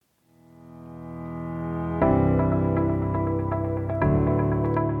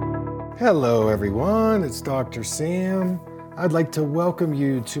Hello, everyone. It's Dr. Sam. I'd like to welcome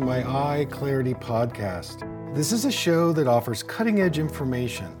you to my Eye Clarity podcast. This is a show that offers cutting edge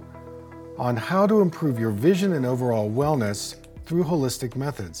information on how to improve your vision and overall wellness through holistic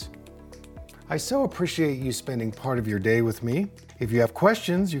methods. I so appreciate you spending part of your day with me. If you have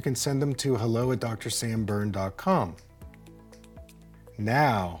questions, you can send them to hello@drsamberne.com.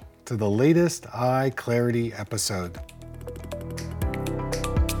 Now, to the latest Eye Clarity episode.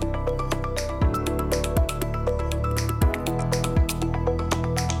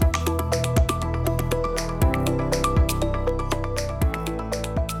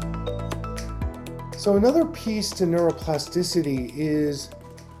 So another piece to neuroplasticity is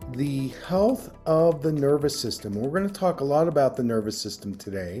the health of the nervous system. We're going to talk a lot about the nervous system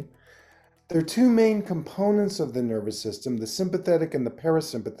today. There are two main components of the nervous system, the sympathetic and the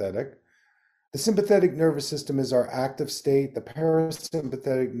parasympathetic. The sympathetic nervous system is our active state. The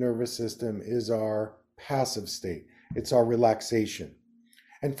parasympathetic nervous system is our passive state. It's our relaxation.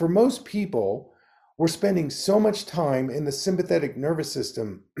 And for most people, we're spending so much time in the sympathetic nervous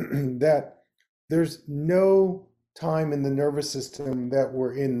system that there's no time in the nervous system that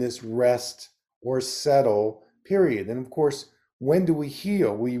we're in this rest or settle period. And of course, when do we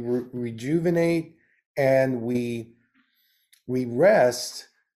heal? We rejuvenate and we rest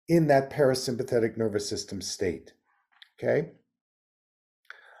in that parasympathetic nervous system state. Okay?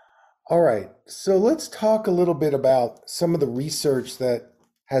 All right, so let's talk a little bit about some of the research that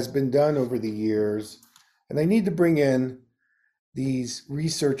has been done over the years. And I need to bring in these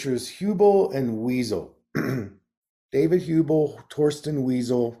researchers, Hubel and Wiesel. David Hubel, Torsten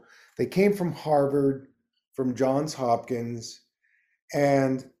Wiesel. They came from Harvard, from Johns Hopkins,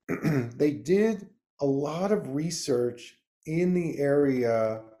 and they did a lot of research in the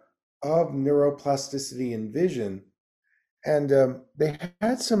area of neuroplasticity and vision. And they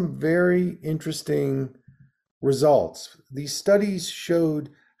had some very interesting results. These studies showed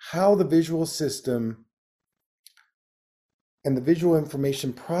how the visual system and the visual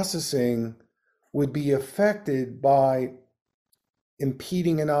information processing would be affected by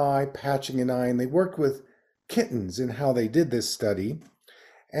impeding an eye, patching an eye, and they worked with kittens in how they did this study.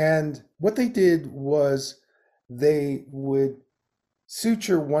 And what they did was they would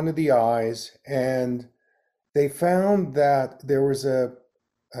suture one of the eyes, and they found that there was a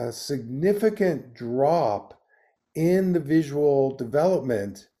significant drop in the visual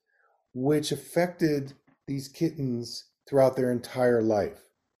development, which affected these kittens throughout their entire life.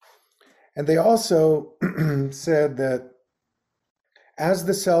 And they also said that as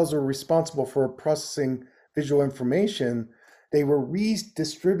the cells are responsible for processing visual information, they were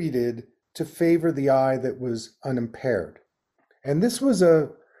redistributed to favor the eye that was unimpaired. And this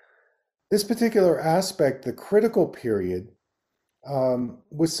particular aspect, the critical period,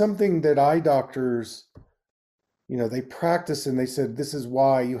 was something that eye doctors, they practice, and they said, this is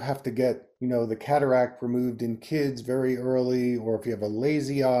why you have to get, the cataract removed in kids very early, or if you have a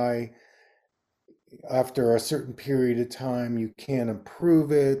lazy eye, after a certain period of time, you can't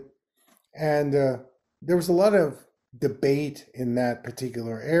improve it. And there was a lot of debate in that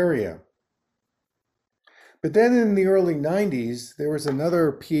particular area. But then in the early 90s, there was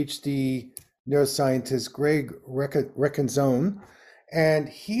another PhD neuroscientist, Greg Recanzone, and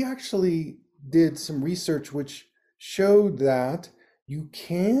he actually did some research which showed that you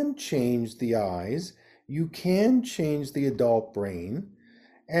can change the eyes, you can change the adult brain,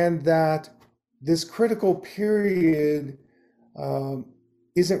 and that this critical period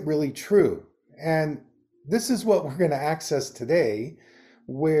isn't really true. And this is what we're going to access today,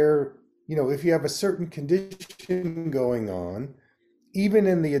 where, if you have a certain condition going on, even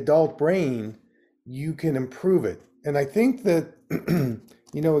in the adult brain, you can improve it. And I think that,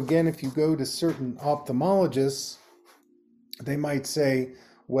 again, if you go to certain ophthalmologists, they might say,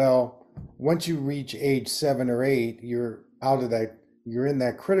 well, once you reach age 7 or 8, you're out of that, you're in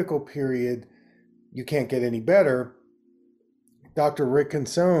that critical period, you can't get any better. Dr.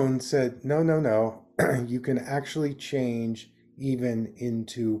 Recanzone said, no, you can actually change even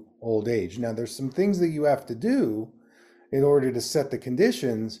into old age. Now, there's some things that you have to do in order to set the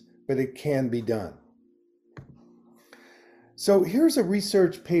conditions, but it can be done. So here's a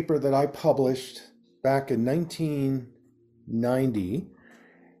research paper that I published back in 1990,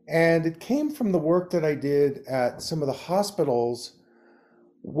 and it came from the work that I did at some of the hospitals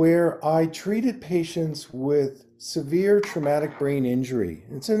where I treated patients with severe traumatic brain injury.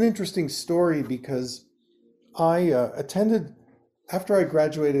 It's an interesting story because I attended, after I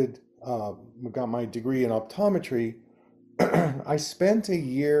graduated, got my degree in optometry, I spent a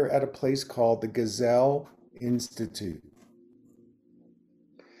year at a place called the Gesell Institute.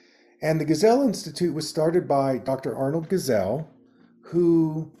 And the Gazelle Institute was started by Dr. Arnold Gazelle,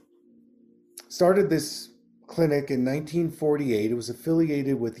 who started this clinic in 1948. It was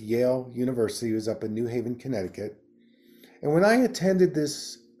affiliated with Yale University. It was up in New Haven, Connecticut. And when I attended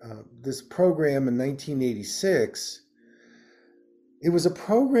this program in 1986, it was a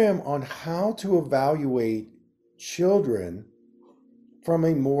program on how to evaluate children from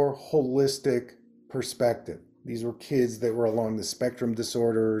a more holistic perspective. These were kids that were along the spectrum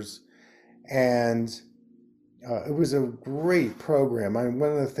disorders, and it was a great program. I mean,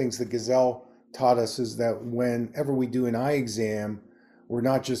 one of the things that Gazelle taught us is that whenever we do an eye exam, we're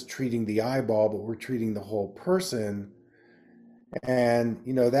not just treating the eyeball, but we're treating the whole person. And,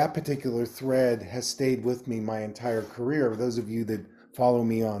 that particular thread has stayed with me my entire career. Those of you that follow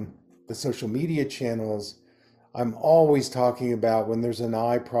me on the social media channels, I'm always talking about when there's an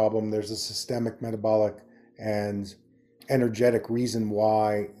eye problem, there's a systemic, metabolic, and energetic reason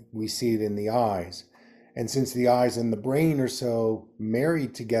why we see it in the eyes. And since the eyes and the brain are so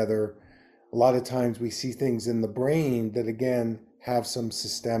married together, a lot of times we see things in the brain that, again, have some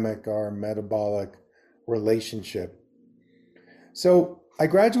systemic or metabolic relationship. So I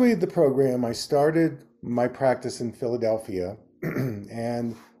graduated the program. I started my practice in Philadelphia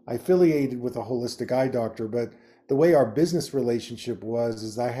and I affiliated with a holistic eye doctor. But the way our business relationship was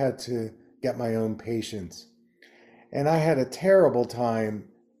is I had to get my own patients. And I had a terrible time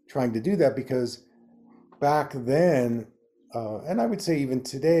trying to do that because back then, and I would say even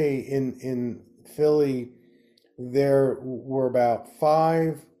today in Philly, there were about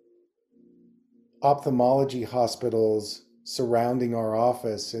 5 ophthalmology hospitals surrounding our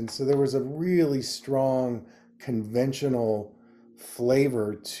office. And so there was a really strong conventional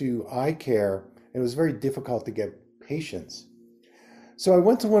flavor to eye care. It was very difficult to get patients. So I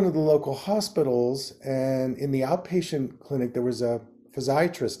went to one of the local hospitals, and in the outpatient clinic, there was a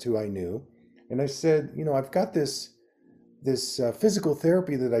physiatrist who I knew. And I said, I've got this physical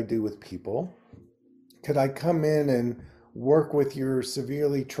therapy that I do with people. Could I come in and work with your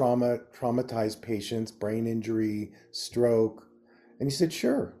severely traumatized patients, brain injury, stroke? And he said,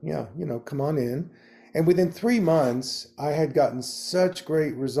 sure, yeah, come on in. And within 3 months, I had gotten such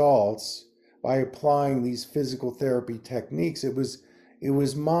great results by applying these physical therapy techniques. It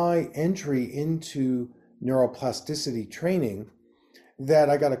was my entry into neuroplasticity training that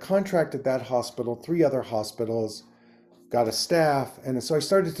I got a contract at that hospital, 3 other hospitals, got a staff, and so I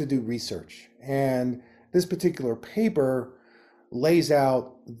started to do research. And this particular paper lays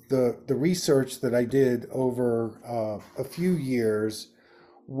out the research that I did over a few years,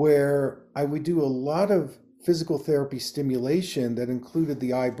 where I would do a lot of physical therapy stimulation that included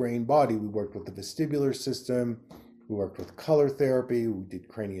the eye, brain, body. We worked with the vestibular system, we worked with color therapy, we did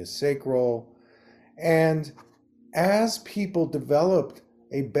craniosacral. And as people developed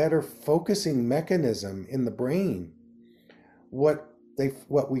a better focusing mechanism in the brain, what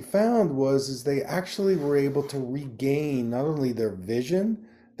we found was they actually were able to regain not only their vision,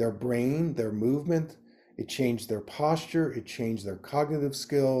 their brain, their movement. It changed their posture, it changed their cognitive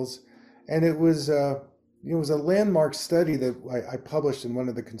skills, and it was a landmark study that I published in one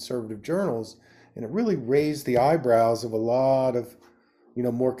of the conservative journals, and it really raised the eyebrows of a lot of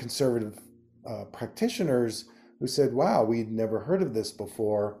more conservative practitioners who said, wow, we'd never heard of this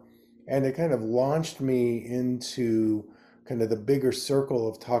before. And it kind of launched me into kind of the bigger circle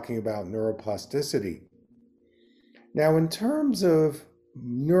of talking about neuroplasticity. Now, in terms of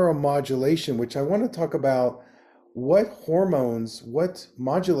neuromodulation, which I want to talk about, what hormones, what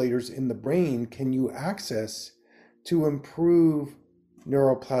modulators in the brain can you access to improve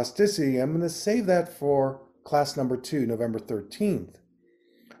neuroplasticity? I'm going to save that for class number 2, November 13th.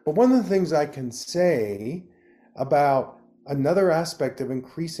 But one of the things I can say about another aspect of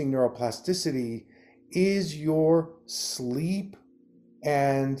increasing neuroplasticity is your sleep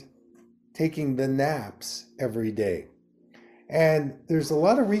and taking the naps every day. And there's a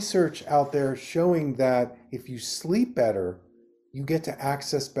lot of research out there showing that if you sleep better, you get to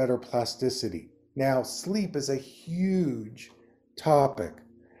access better plasticity. Now, sleep is a huge topic.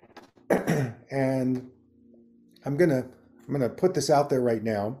 And I'm gonna put this out there right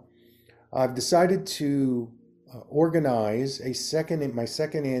now. I've decided to organize my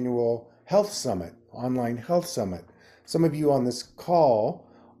second annual health summit, online health summit. Some of you on this call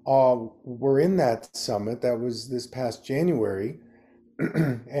were in that summit. That was this past January.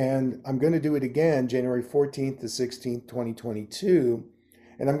 And I'm going to do it again, January 14th to 16th, 2022.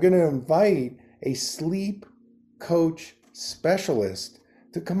 And I'm going to invite a sleep coach specialist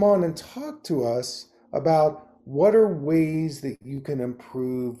to come on and talk to us about what are ways that you can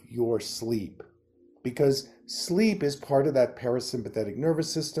improve your sleep. because sleep is part of that parasympathetic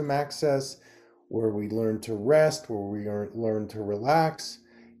nervous system access where we learn to rest, where we learn to relax.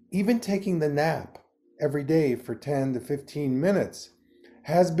 Even taking the nap every day for 10 to 15 minutes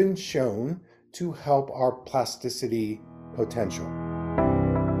has been shown to help our plasticity potential.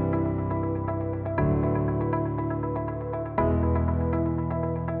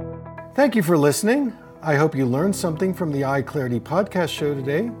 Thank you for listening. I hope you learned something from the Eye Clarity podcast show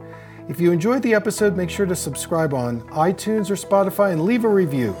today. If you enjoyed the episode, make sure to subscribe on iTunes or Spotify and leave a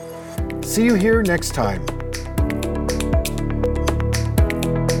review. See you here next time.